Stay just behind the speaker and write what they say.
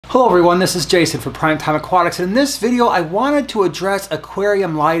Hello everyone, this is Jason for Primetime Aquatics, and in this video I wanted to address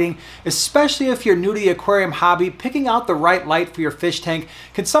aquarium lighting, especially if you're new to the aquarium hobby. Picking out the right light for your fish tank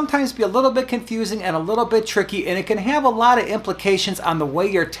can sometimes be a little bit confusing and a little bit tricky, and it can have a lot of implications on the way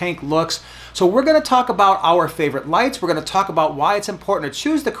your tank looks. So we're going to talk about our favorite lights, we're going to talk about why it's important to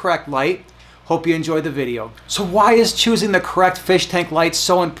choose the correct light. Hope you enjoyed the video. So why is choosing the correct fish tank light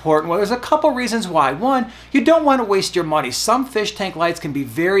so important? Well, there's a couple reasons why. One, you don't want to waste your money. Some fish tank lights can be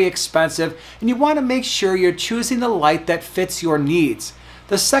very expensive, and you want to make sure you're choosing the light that fits your needs.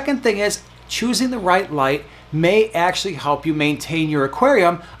 The second thing is choosing the right light may actually help you maintain your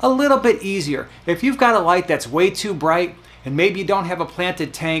aquarium a little bit easier. If you've got a light that's way too bright, and maybe you don't have a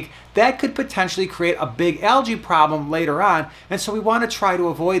planted tank, that could potentially create a big algae problem later on, and so we want to try to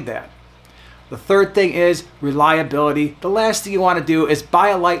avoid that. The third thing is reliability. The last thing you want to do is buy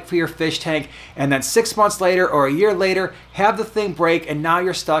a light for your fish tank and then 6 months later or a year later have the thing break and now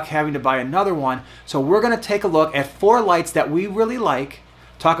you're stuck having to buy another one. So we're going to take a look at 4 lights that we really like,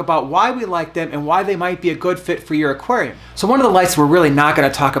 talk about why we like them and why they might be a good fit for your aquarium. So one of the lights we're really not going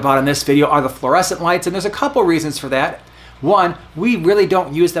to talk about in this video are the fluorescent lights, and there's a couple reasons for that. One, we really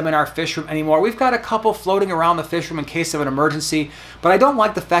don't use them in our fish room anymore. We've got a couple floating around the fish room in case of an emergency, but I don't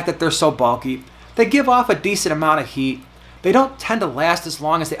like the fact that they're so bulky. They give off a decent amount of heat. They don't tend to last as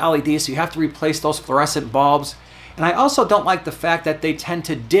long as the LEDs, so you have to replace those fluorescent bulbs. And I also don't like the fact that they tend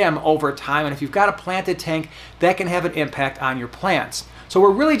to dim over time, and if you've got a planted tank, that can have an impact on your plants. So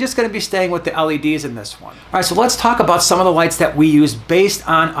we're really just going to be staying with the LEDs in this one. All right, so let's talk about some of the lights that we use based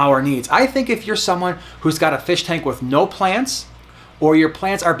on our needs. I think if you're someone who's got a fish tank with no plants, or your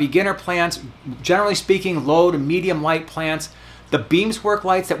plants are beginner plants, generally speaking, low to medium light plants, the Beamswork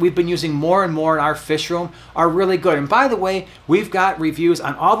lights that we've been using more and more in our fish room are really good. And by the way, we've got reviews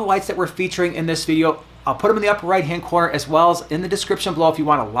on all the lights that we're featuring in this video. I'll put them in the upper right hand corner as well as in the description below if you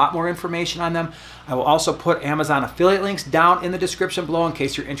want a lot more information on them. I will also put Amazon affiliate links down in the description below in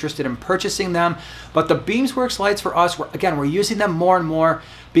case you're interested in purchasing them. But the Beamsworks lights for us, we're using them more and more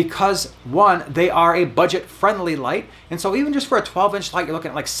because one, they are a budget friendly light. And so even just for a 12-inch light, you're looking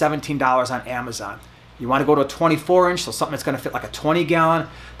at like $17 on Amazon. You want to go to a 24-inch, so something that's going to fit like a 20-gallon,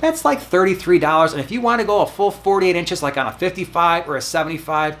 that's like $33. And if you want to go a full 48 inches, like on a 55 or a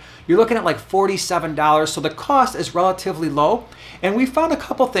 75, you're looking at like $47. So the cost is relatively low. And we found a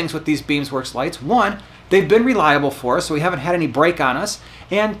couple things with these Beamsworks lights. One, they've been reliable for us, so we haven't had any break on us.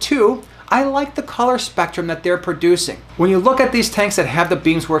 And two, I like the color spectrum that they're producing. When you look at these tanks that have the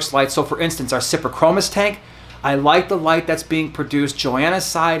Beamsworks lights, so for instance, our Cyprichromis tank, I like the light that's being produced. Joanna's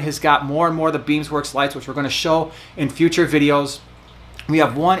side has got more and more of the Beamsworks lights, which we're going to show in future videos. We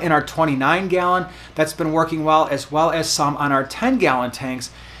have one in our 29-gallon that's been working well as some on our 10-gallon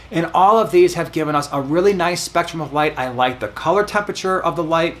tanks. And all of these have given us a really nice spectrum of light. I like the color temperature of the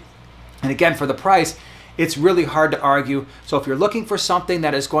light. And again, for the price, it's really hard to argue. So if you're looking for something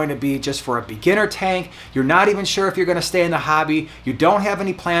that is going to be just for a beginner tank, you're not even sure if you're going to stay in the hobby, you don't have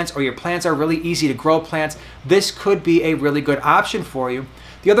any plants, or your plants are really easy to grow plants, this could be a really good option for you.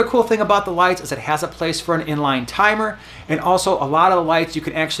 The other cool thing about the lights is it has a place for an inline timer, and also a lot of the lights you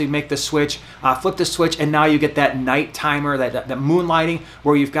can actually make the switch, flip the switch, and now you get that night timer, that moonlighting,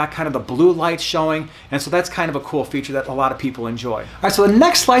 where you've got kind of the blue light showing, and so that's kind of a cool feature that a lot of people enjoy. All right, so the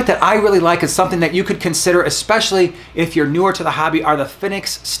next light that I really like is something that you could consider, especially if you're newer to the hobby, are the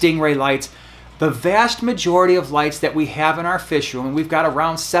Phoenix Stingray lights. The vast majority of lights that we have in our fish room, and we've got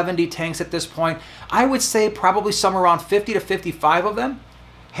around 70 tanks at this point, I would say probably somewhere around 50 to 55 of them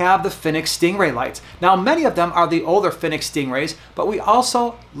have the Phoenix Stingray lights. Now, many of them are the older Phoenix Stingrays, but we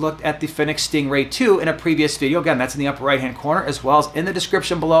also looked at the Phoenix Stingray 2 in a previous video. Again, that's in the upper right-hand corner as well as in the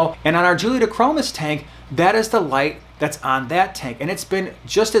description below. And on our Julidochromis tank, that is the light that's on that tank. And it's been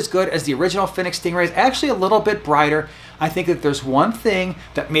just as good as the original Phoenix Stingrays, actually a little bit brighter. I think that there's one thing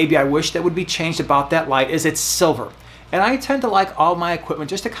that maybe I wish that would be changed about that light is it's silver. And I tend to like all my equipment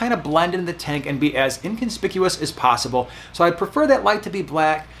just to kind of blend in the tank and be as inconspicuous as possible. So I prefer that light to be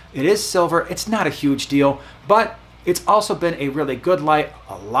black. It is silver. It's not a huge deal, but it's also been a really good light,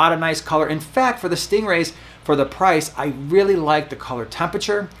 a lot of nice color. In fact, for the Stingrays, for the price, I really like the color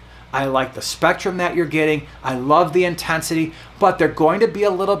temperature. I like the spectrum that you're getting. I love the intensity, but they're going to be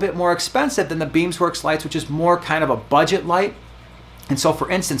a little bit more expensive than the Beamsworks lights, which is more kind of a budget light. And so, for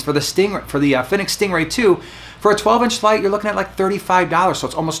instance, for the Phoenix Stingray 2, for a 12-inch light, you're looking at like $35. So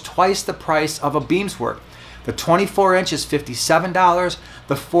it's almost twice the price of a Beamswork. The 24-inch is $57.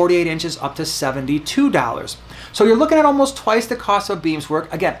 The 48 inches up to $72. So you're looking at almost twice the cost of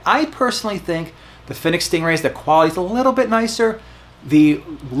Beamswork. Again, I personally think the Phoenix Stingrays, the quality is a little bit nicer. The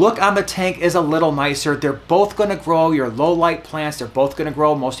look on the tank is a little nicer. They're both going to grow your low light plants. They're both going to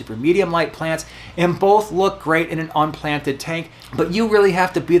grow most of your medium light plants, and both look great in an unplanted tank. But you really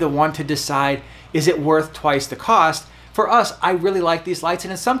have to be the one to decide, is it worth twice the cost? For us, I really like these lights,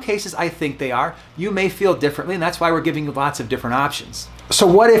 and in some cases I think they are. You may feel differently, and that's why we're giving you lots of different options. So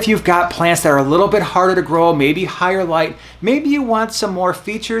what if you've got plants that are a little bit harder to grow, maybe higher light, maybe you want some more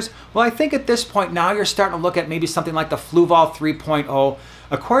features? Well, I think at this point now you're starting to look at maybe something like the Fluval 3.0.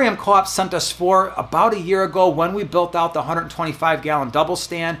 Aquarium Co-op sent us 4 about a year ago when we built out the 125-gallon double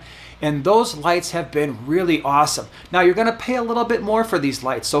stand, and those lights have been really awesome. Now you're gonna pay a little bit more for these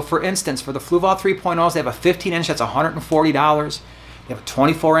lights. So for instance, for the Fluval 3.0s, they have a 15-inch that's $140. They have a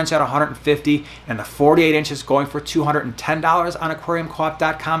 24-inch at $150, and the 48-inch is going for $210 on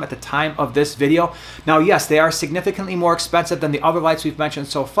aquariumcoop.com at the time of this video. Now, yes, they are significantly more expensive than the other lights we've mentioned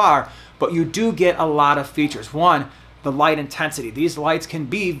so far, but you do get a lot of features. One, the light intensity. These lights can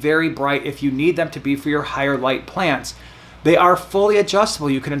be very bright if you need them to be for your higher light plants. They are fully adjustable.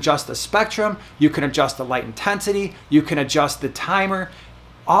 You can adjust the spectrum, you can adjust the light intensity, you can adjust the timer.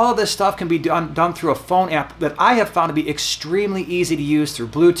 All of this stuff can be done through a phone app that I have found to be extremely easy to use through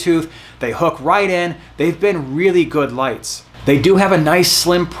Bluetooth. They hook right in. They've been really good lights. They do have a nice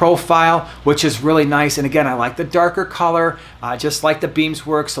slim profile, which is really nice. And again, I like the darker color, just like the beams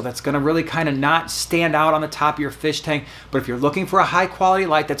work. So that's gonna really kind of not stand out on the top of your fish tank. But if you're looking for a high quality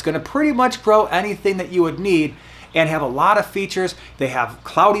light that's gonna pretty much grow anything that you would need and have a lot of features, they have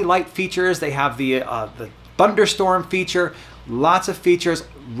cloudy light features, they have the thunderstorm feature, lots of features,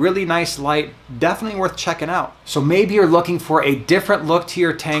 really nice light, definitely worth checking out. So maybe you're looking for a different look to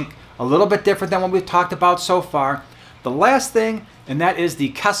your tank, a little bit different than what we've talked about so far. The last thing, and that is the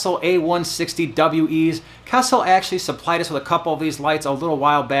Kessel A160WEs. Kessel actually supplied us with a couple of these lights a little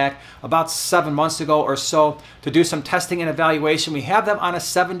while back, about 7 months ago or so, to do some testing and evaluation. We have them on a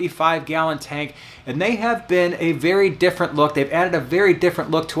 75-gallon tank, and they have been a very different look. They've added a very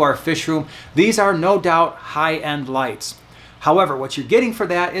different look to our fish room. These are no doubt high-end lights. However, what you're getting for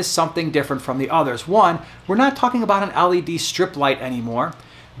that is something different from the others. One, we're not talking about an LED strip light anymore.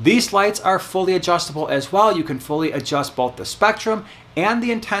 These lights are fully adjustable as well. You can fully adjust both the spectrum and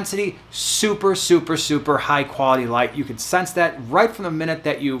the intensity. Super, super, super high quality light. You can sense that right from the minute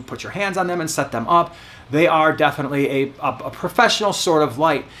that you put your hands on them and set them up. They are definitely a professional sort of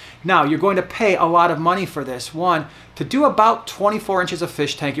light. Now, you're going to pay a lot of money for this. One, to do about 24 inches of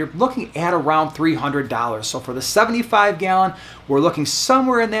fish tank, you're looking at around $300. So for the 75-gallon, we're looking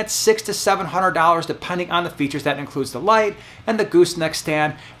somewhere in that $600 to $700 depending on the features. That includes the light and the gooseneck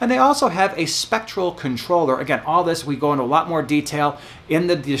stand. And they also have a spectral controller. Again, all this, we go into a lot more detail in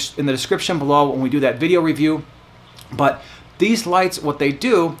the description below when we do that video review. But these lights, what they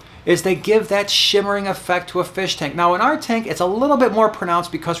do is they give that shimmering effect to a fish tank. Now in our tank, it's a little bit more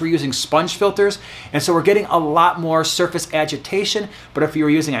pronounced because we're using sponge filters, and so we're getting a lot more surface agitation. But if you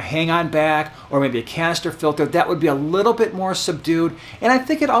were using a hang-on back or maybe a canister filter, that would be a little bit more subdued. And I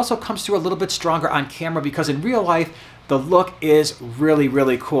think it also comes through a little bit stronger on camera because in real life, the look is really,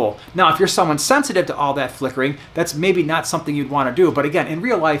 really cool. Now, if you're someone sensitive to all that flickering, that's maybe not something you'd want to do. But again, in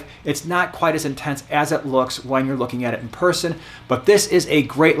real life, it's not quite as intense as it looks when you're looking at it in person. But this is a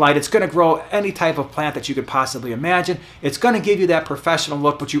great light. It's going to grow any type of plant that you could possibly imagine. It's going to give you that professional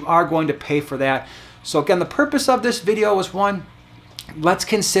look, but you are going to pay for that. So again, the purpose of this video was one, let's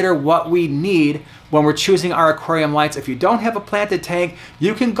consider what we need when we're choosing our aquarium lights. If you don't have a planted tank,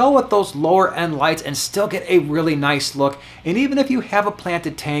 you can go with those lower end lights and still get a really nice look. And even if you have a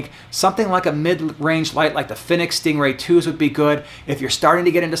planted tank, something like a mid-range light like the Phoenix Stingray 2s would be good. If you're starting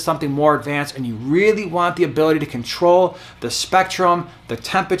to get into something more advanced and you really want the ability to control the spectrum, the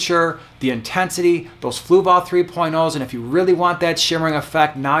temperature, the intensity, those Fluval 3.0s, and if you really want that shimmering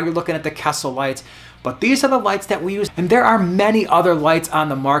effect, now you're looking at the Kessel lights. But these are the lights that we use, and there are many other lights on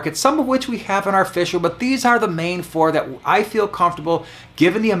the market, some of which we have in our fish room, but these are the main 4 that I feel comfortable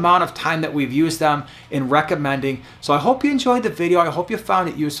given the amount of time that we've used them in recommending. So I hope you enjoyed the video. I hope you found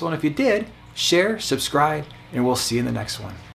it useful, and if you did, share, subscribe, and we'll see you in the next one.